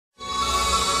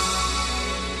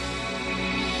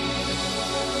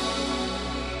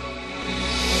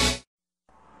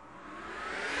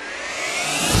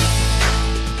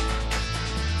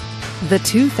The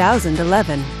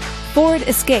 2011 Ford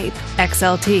Escape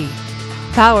XLT.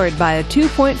 Powered by a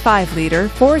 2.5-liter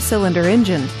four-cylinder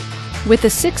engine with a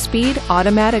 6-speed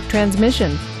automatic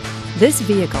transmission, this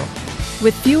vehicle,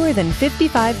 with fewer than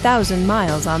 55,000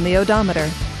 miles on the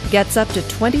odometer, gets up to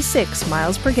 26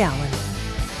 miles per gallon.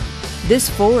 This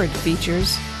Ford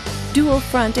features dual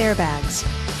front airbags,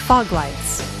 fog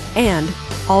lights, and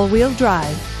all-wheel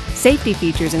drive. Safety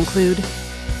features include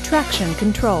traction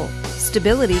control,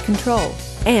 stability control,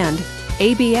 and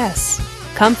ABS.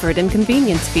 Comfort and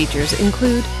convenience features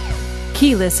include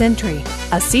keyless entry,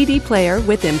 a CD player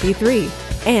with MP3,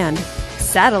 and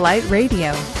satellite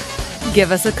radio.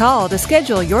 Give us a call to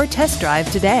schedule your test drive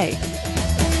today.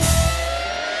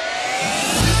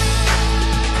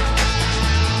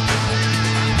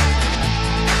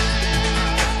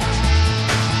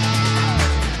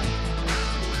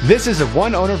 This is a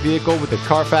one-owner vehicle with a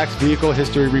Carfax Vehicle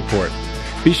History Report.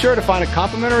 Be sure to find a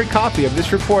complimentary copy of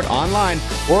this report online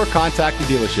or contact the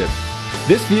dealership.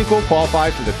 This vehicle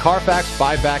qualifies for the Carfax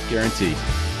buyback guarantee.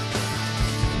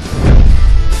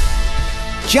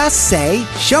 Just say,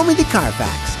 "Show me the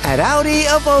Carfax" at Audi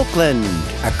of Oakland,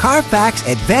 a Carfax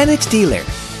Advantage dealer.